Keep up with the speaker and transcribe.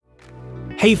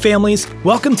Hey families,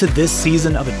 welcome to this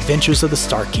season of Adventures of the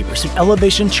Star Keepers, an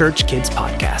Elevation Church Kids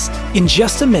podcast. In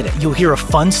just a minute, you'll hear a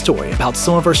fun story about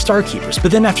some of our Star Keepers,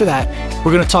 but then after that,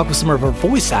 we're going to talk with some of our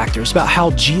voice actors about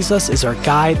how Jesus is our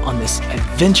guide on this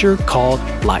adventure called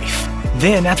life.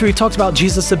 Then, after we talked about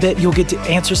Jesus a bit, you'll get to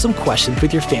answer some questions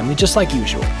with your family just like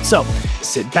usual. So,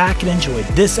 sit back and enjoy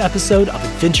this episode of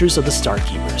Adventures of the Star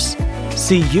Keepers.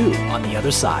 See you on the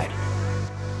other side.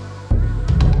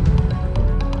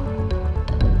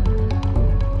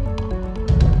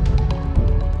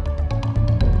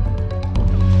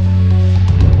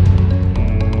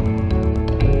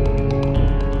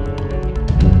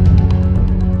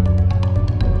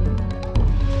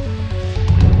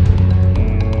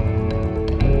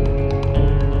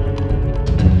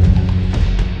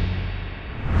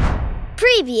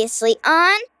 Previously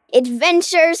on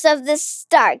Adventures of the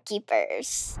Star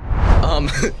Keepers.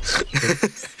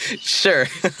 Sure.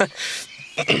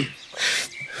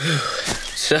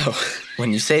 So,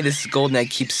 when you say this golden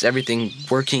egg keeps everything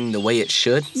working the way it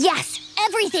should? Yes,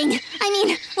 everything. I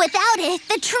mean, without it,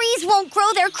 the trees won't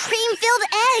grow their cream-filled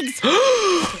eggs.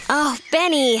 Oh,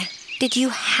 Benny, did you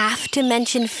have to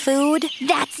mention food?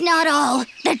 That's not all.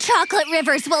 The chocolate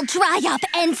rivers will dry up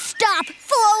and stop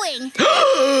flowing.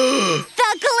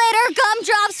 The glitter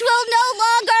gumdrops will no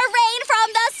longer rain from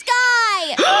the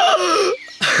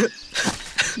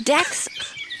sky. Dex,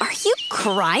 are you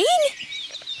crying?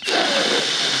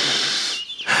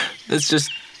 It's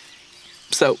just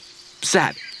so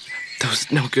sad. Those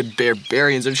no-good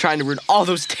barbarians are trying to ruin all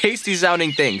those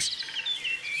tasty-sounding things.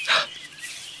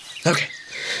 Okay,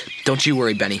 don't you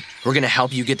worry, Benny. We're gonna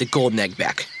help you get the golden egg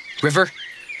back. River,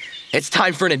 it's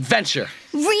time for an adventure.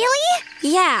 Really?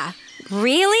 Yeah,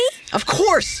 really? Of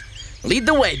course! Lead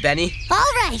the way, Benny.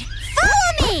 All right,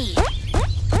 follow me.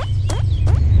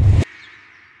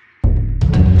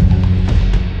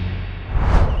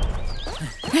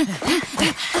 Come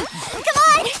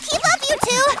on, keep up, you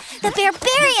two. The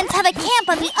barbarians have a camp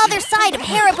on the other side of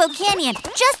Haribo Canyon,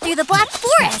 just through the Black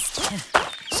Forest.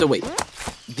 So wait,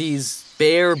 these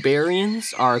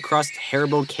barbarians are across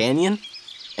Haribo Canyon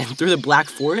and through the Black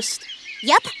Forest?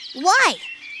 Yep, why?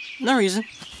 No reason.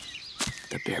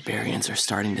 The barbarians are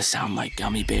starting to sound like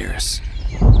gummy bears.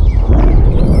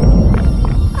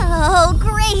 Oh,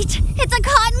 great! It's a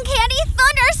cotton candy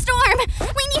thunderstorm!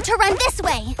 We need to run this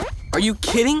way. Are you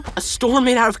kidding? A storm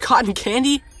made out of cotton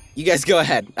candy? You guys go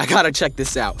ahead. I gotta check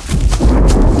this out.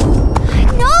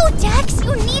 No, Dex!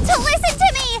 You need to listen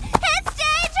to me! It's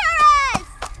dangerous!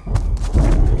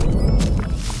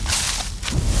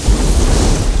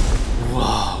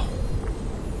 Whoa.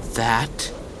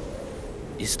 That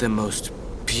is the most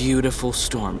beautiful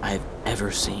storm I've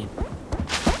ever seen.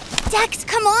 Dex,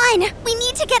 come on! We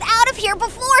need to get out of here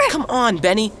before... Come on,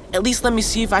 Benny. At least let me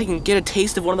see if I can get a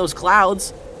taste of one of those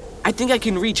clouds. I think I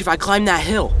can reach if I climb that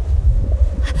hill.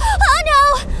 Oh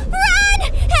no! Run!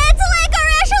 It's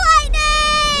licorice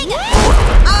lightning!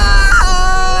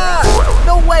 Ah!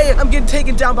 No way! I'm getting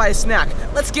taken down by a snack.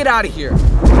 Let's get out of here.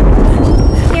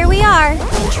 Here we are,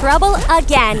 in trouble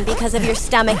again because of your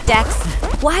stomach, Dex.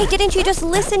 Why didn't you just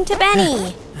listen to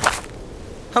Benny?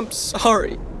 I'm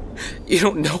sorry. You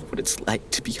don't know what it's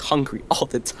like to be hungry all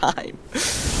the time.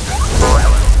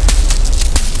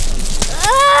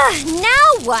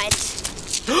 Now what?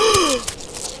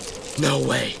 No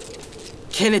way.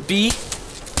 Can it be?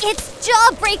 It's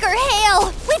Jawbreaker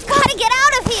Hail! We've got to get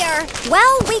out of here!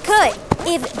 Well, we could,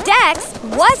 if Dex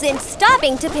wasn't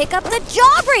stopping to pick up the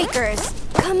Jawbreakers.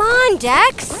 Come on,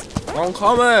 Dex. I'm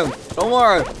coming. Don't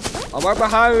worry. I'm right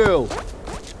behind you.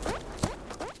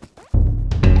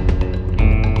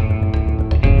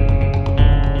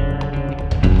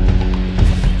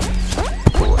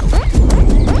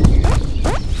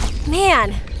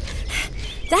 Man,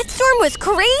 that storm was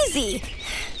crazy.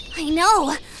 I know.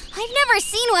 I've never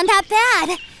seen one that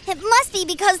bad. It must be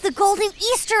because the golden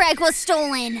Easter egg was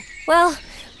stolen. Well,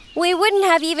 we wouldn't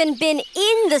have even been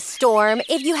in the storm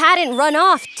if you hadn't run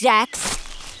off, Dex.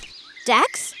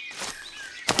 Dex?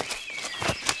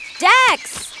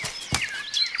 Dex!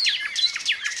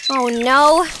 Oh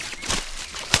no.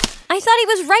 I thought he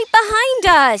was right behind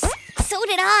us. So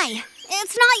did I.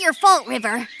 It's not your fault,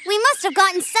 River. We must have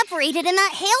gotten separated in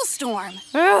that hailstorm.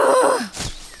 Ugh.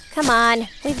 Come on,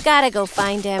 we've got to go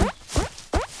find him.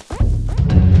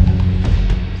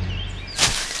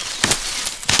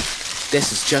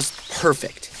 This is just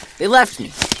perfect. They left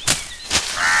me.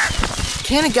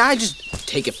 Can't a guy just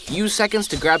take a few seconds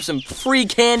to grab some free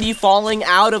candy falling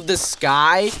out of the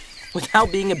sky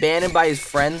without being abandoned by his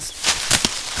friends?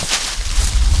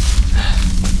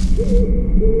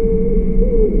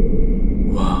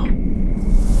 Whoa.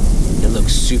 It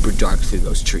looks super super dark through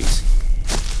those trees.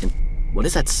 And what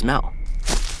is that smell?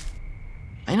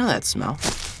 I know that smell.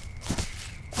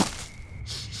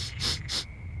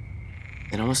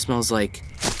 It almost smells like...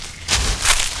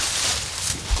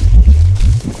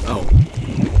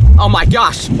 Oh my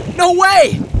gosh! No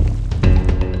way!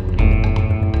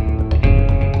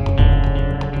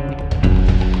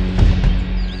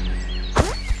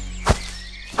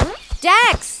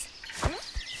 Dex!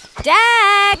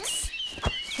 Dex!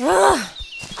 Ugh.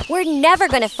 We're never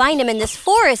gonna find him in this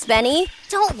forest, Benny.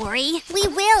 Don't worry, we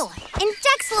will. And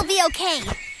Dex will be okay.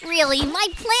 Really, my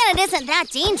planet isn't that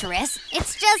dangerous.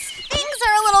 It's just things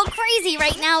are a little crazy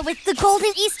right now with the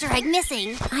golden Easter egg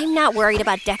missing. I'm not worried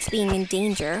about Dex being in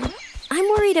danger. I'm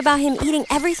worried about him eating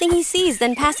everything he sees,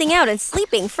 then passing out and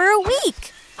sleeping for a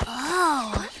week.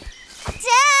 Oh.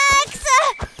 Dex!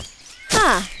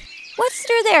 Huh. What's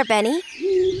through there, Benny?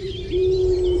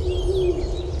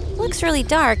 Looks really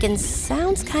dark and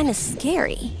sounds kind of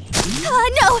scary.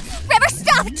 No! River,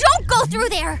 stop! Don't go through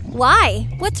there! Why?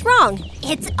 What's wrong?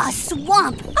 It's a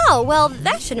swamp. Oh, well,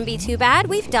 that shouldn't be too bad.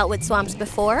 We've dealt with swamps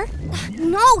before.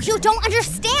 No, you don't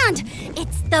understand.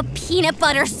 It's the peanut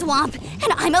butter swamp,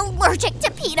 and I'm allergic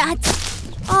to peanuts.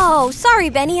 Oh,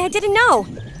 sorry, Benny. I didn't know.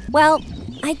 Well,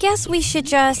 I guess we should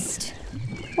just...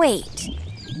 Wait.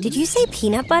 Did you say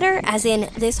peanut butter? As in,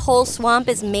 this whole swamp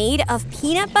is made of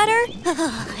peanut butter?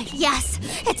 Yes,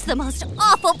 it's the most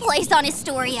awful place on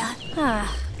Historia.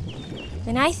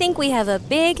 Then I think we have a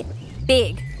big,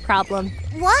 big problem.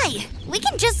 Why? We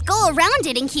can just go around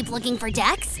it and keep looking for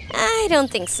Dex. I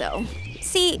don't think so.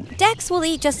 See, Dex will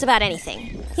eat just about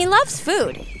anything. He loves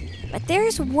food. But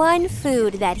there's one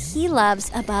food that he loves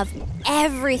above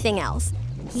everything else.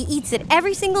 He eats it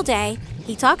every single day.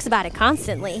 He talks about it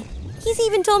constantly. He's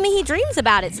even told me he dreams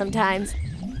about it sometimes.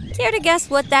 Care to guess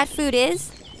what that food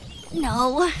is?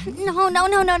 No,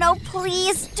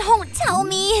 please, don't tell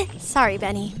me. Sorry,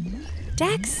 Benny.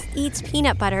 Dex eats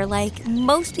peanut butter like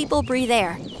most people breathe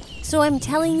air. So I'm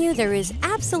telling you, there is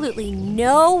absolutely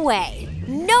no way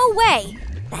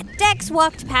that Dex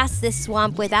walked past this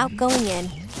swamp without going in.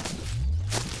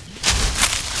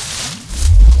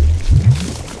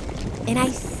 And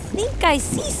I think I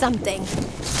see something.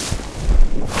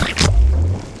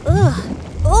 Ugh!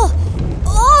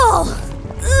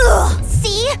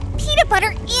 See? Peanut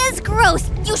butter is gross.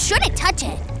 You shouldn't touch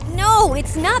it. No,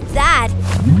 it's not that.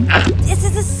 This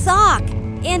is a sock.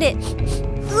 And it...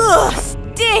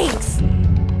 stinks.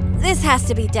 This has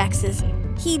to be Dex's.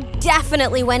 He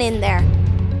definitely went in there.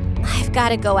 I've got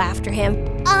to go after him.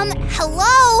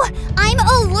 Hello? I'm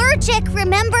allergic,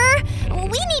 remember?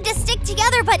 We need to stick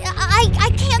together, but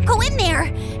I can't go in there.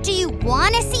 Do you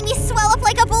want to see me swell up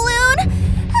like a balloon?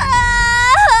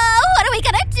 What are we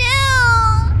gonna do?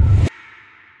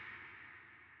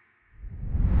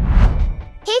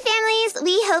 Hey families,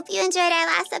 we hope you enjoyed our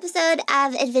last episode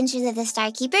of Adventures of the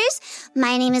Star Keepers.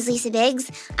 My name is Lisa Biggs.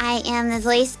 I am the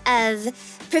voice of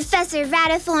Professor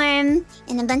Ratiform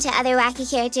and a bunch of other wacky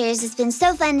characters. It's been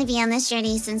so fun to be on this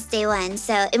journey since day one.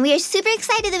 And we are super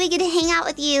excited that we get to hang out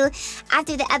with you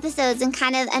after the episodes and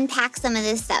kind of unpack some of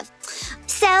this stuff.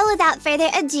 So without further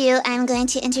ado, I'm going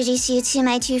to introduce you to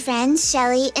my two friends,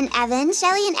 Shelly and Evan.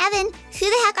 Shelly and Evan, who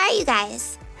the heck are you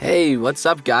guys? Hey, what's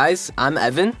up, guys? I'm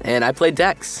Evan, and I play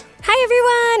Dex. Hi,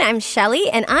 everyone. I'm Shelly,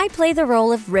 and I play the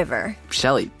role of River.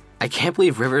 Shelly, I can't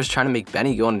believe River's trying to make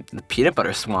Benny go in the peanut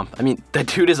butter swamp. I mean, that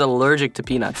dude is allergic to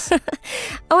peanuts.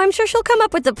 Oh, I'm sure she'll come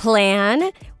up with a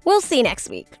plan. We'll see next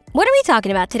week. What are we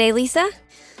talking about today, Lisa?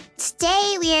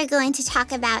 Today we are going to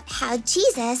talk about how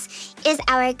Jesus is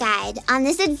our guide on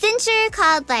this adventure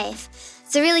called life.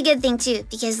 It's a really good thing too,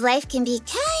 because life can be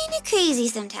kind of crazy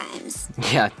sometimes.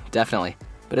 Yeah, definitely.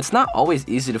 But it's not always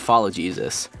easy to follow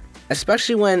Jesus.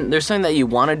 Especially when there's something that you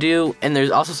want to do, and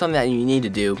there's also something that you need to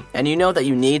do. And you know that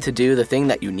you need to do the thing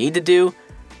that you need to do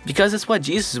because it's what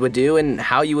Jesus would do and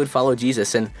how you would follow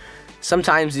Jesus. And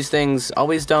sometimes these things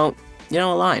always don't,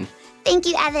 align. Thank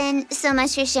you, Evan, so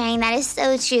much for sharing. That is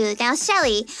so true. Now,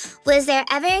 Shelly, was there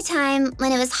ever a time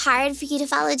when it was hard for you to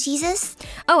follow Jesus?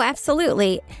 Oh,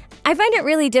 absolutely. I find it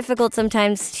really difficult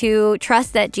sometimes to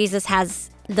trust that Jesus has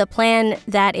the plan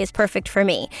that is perfect for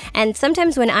me. And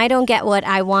sometimes when I don't get what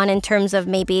I want in terms of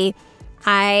maybe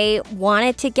I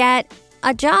wanted to get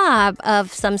a job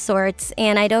of some sorts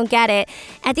and I don't get it,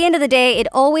 at the end of the day, it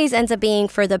always ends up being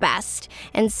for the best.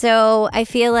 And so I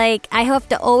feel like I have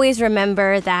to always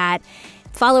remember that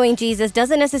following Jesus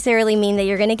doesn't necessarily mean that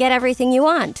you're going to get everything you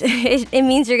want. It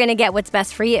means you're going to get what's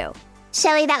best for you.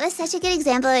 Shelly, that was such a good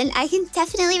example, and I can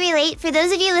definitely relate. For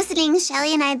those of you listening,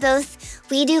 Shelly and I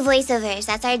we do voiceovers.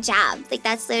 That's our job. Like,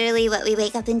 that's literally what we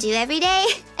wake up and do every day.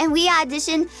 And we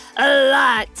audition a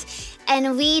lot.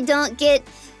 And we don't get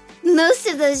most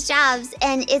of those jobs.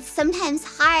 And it's sometimes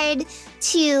hard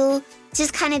to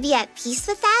just kind of be at peace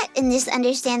with that and just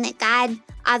understand that God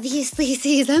obviously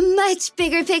sees a much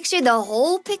bigger picture, the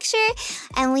whole picture.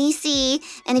 And we see,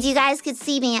 and if you guys could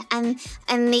see me, I'm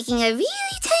making a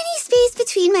really tiny space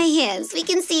between my hands. We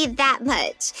can see that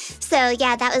much. So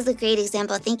yeah, that was a great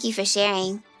example. Thank you for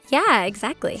sharing. Yeah,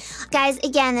 exactly. Guys,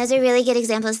 again, those are really good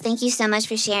examples. Thank you so much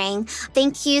for sharing.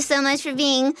 Thank you so much for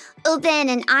being open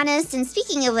and honest. And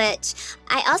speaking of which,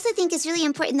 I also think it's really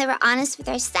important that we're honest with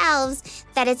ourselves,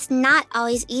 that it's not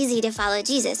always easy to follow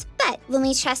Jesus. But when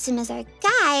we trust him as our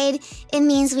guide, it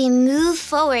means we move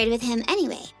forward with him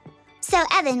anyway. So,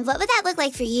 Evan, what would that look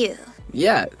like for you?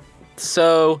 Yeah.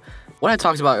 So what I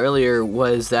talked about earlier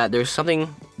was that there's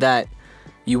something that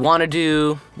you want to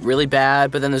do really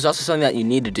bad, but then there's also something that you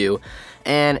need to do.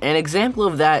 And an example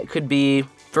of that could be,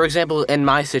 for example, in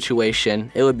my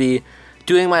situation, it would be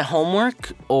doing my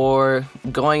homework or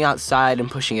going outside and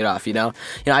pushing it off, you know?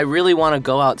 I really want to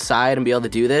go outside and be able to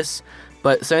do this,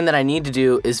 but something that I need to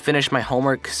do is finish my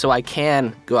homework so I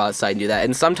can go outside and do that.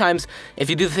 And sometimes if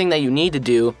you do the thing that you need to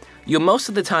do, you'll most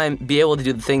of the time be able to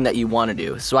do the thing that you want to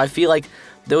do. So I feel like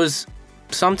those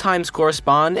sometimes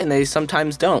correspond and they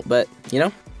sometimes don't, but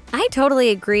I totally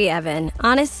agree, Evan.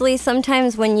 Honestly,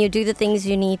 sometimes when you do the things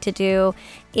you need to do,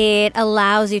 it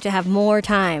allows you to have more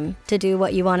time to do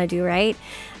what you want to do, right?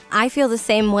 I feel the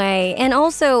same way. And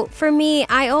also, for me,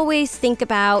 I always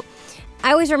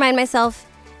remind myself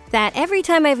that every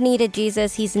time I've needed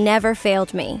Jesus, he's never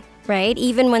failed me, right?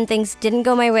 Even when things didn't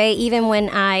go my way, even when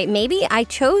I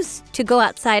chose to go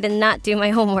outside and not do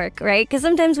my homework, right? Because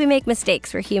sometimes we make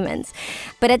mistakes, we're humans.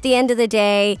 But at the end of the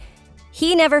day,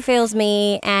 he never fails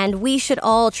me, and we should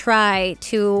all try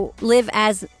to live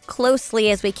as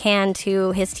closely as we can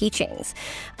to his teachings.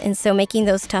 And so making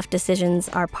those tough decisions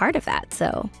are part of that.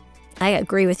 So I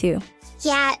agree with you.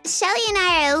 Yeah, Shelly and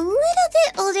I are a little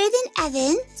bit older than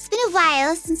Evan. It's been a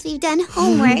while since we've done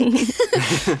homework.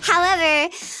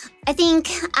 However, I think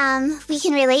we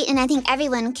can relate, and I think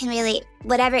everyone can relate,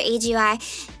 whatever age you are.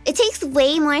 It takes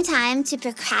way more time to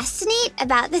procrastinate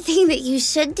about the thing that you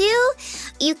should do.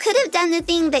 You could have done the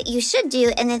thing that you should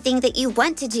do and the thing that you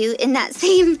want to do in that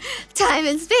same time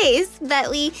and space,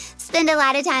 but we spend a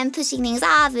lot of time pushing things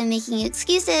off and making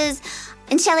excuses.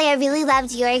 And Shelly, I really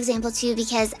loved your example too,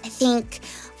 because I think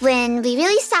when we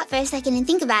really stop for a second and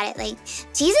think about it, like,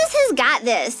 Jesus has got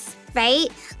this, right?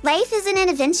 Life isn't an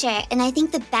adventure, and I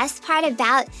think the best part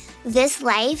about this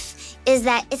life is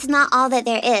that it's not all that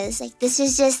there is. Like, this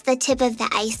is just the tip of the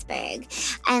iceberg.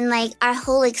 And like, our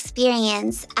whole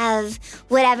experience of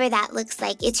whatever that looks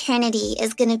like, eternity,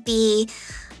 is gonna be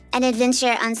an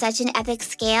adventure on such an epic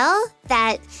scale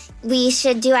that we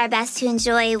should do our best to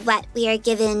enjoy what we are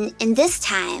given in this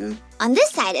time on this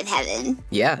side of heaven.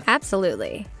 Yeah.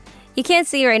 Absolutely. You can't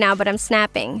see right now, but I'm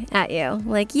snapping at you.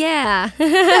 Like, yeah.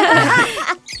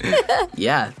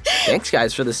 Yeah. Thanks,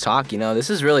 guys, for this talk. This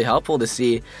is really helpful to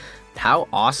see how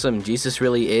awesome Jesus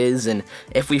really is. And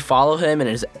if we follow him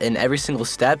in every single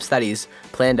steps that he's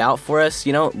planned out for us,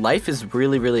 life is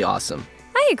really, really awesome.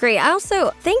 I agree.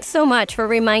 Thanks so much for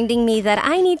reminding me that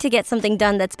I need to get something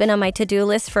done that's been on my to-do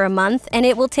list for a month, and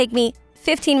it will take me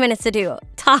 15 minutes to do,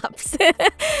 tops.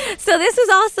 So this is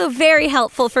also very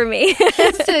helpful for me.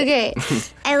 So great.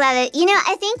 I love it.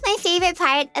 I think my favorite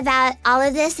part about all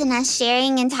of this and us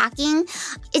sharing and talking,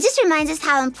 it just reminds us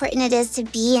how important it is to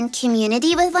be in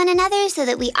community with one another so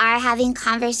that we are having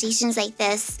conversations like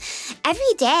this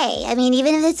every day. I mean,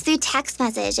 even if it's through text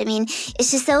message,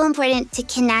 it's just so important to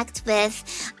connect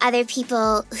with other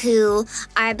people who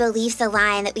our beliefs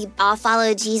align, that we all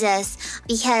follow Jesus,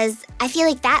 because I feel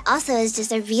like that also is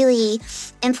just a really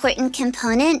important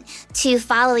component to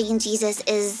following Jesus,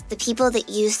 is the people that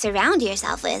you surround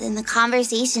yourself with and the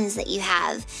conversations that you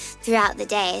have throughout the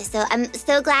day. So I'm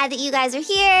so glad that you guys are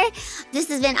here. This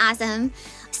has been awesome.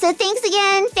 So thanks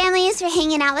again, families, for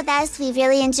hanging out with us. We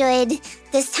really enjoyed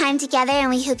this time together, and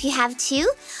we hope you have too.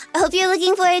 I hope you're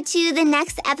looking forward to the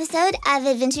next episode of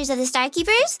Adventures of the Star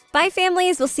Keepers. Bye,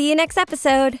 families. We'll see you next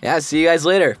episode. Yeah, see you guys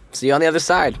later. See you on the other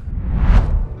side.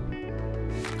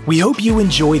 We hope you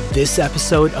enjoyed this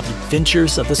episode of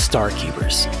Adventures of the Star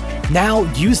Keepers. Now,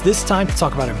 use this time to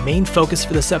talk about our main focus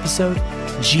for this episode.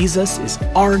 Jesus is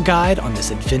our guide on this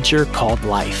adventure called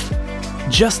life.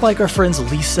 Just like our friends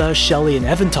Lisa, Shelly, and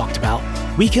Evan talked about,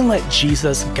 we can let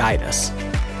Jesus guide us.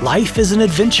 Life is an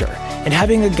adventure, and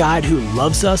having a guide who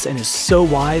loves us and is so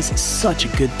wise is such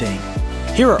a good thing.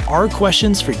 Here are our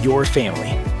questions for your family.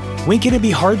 When can it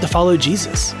be hard to follow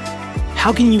Jesus?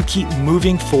 How can you keep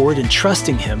moving forward and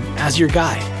trusting Him as your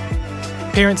guide?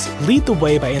 Parents, lead the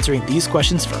way by answering these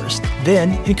questions first,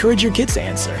 then encourage your kids to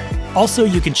answer. Also,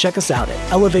 you can check us out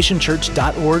at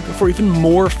elevationchurch.org for even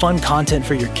more fun content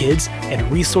for your kids and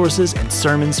resources and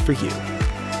sermons for you.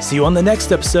 See you on the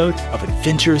next episode of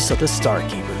Adventures of the Star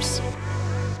Keepers.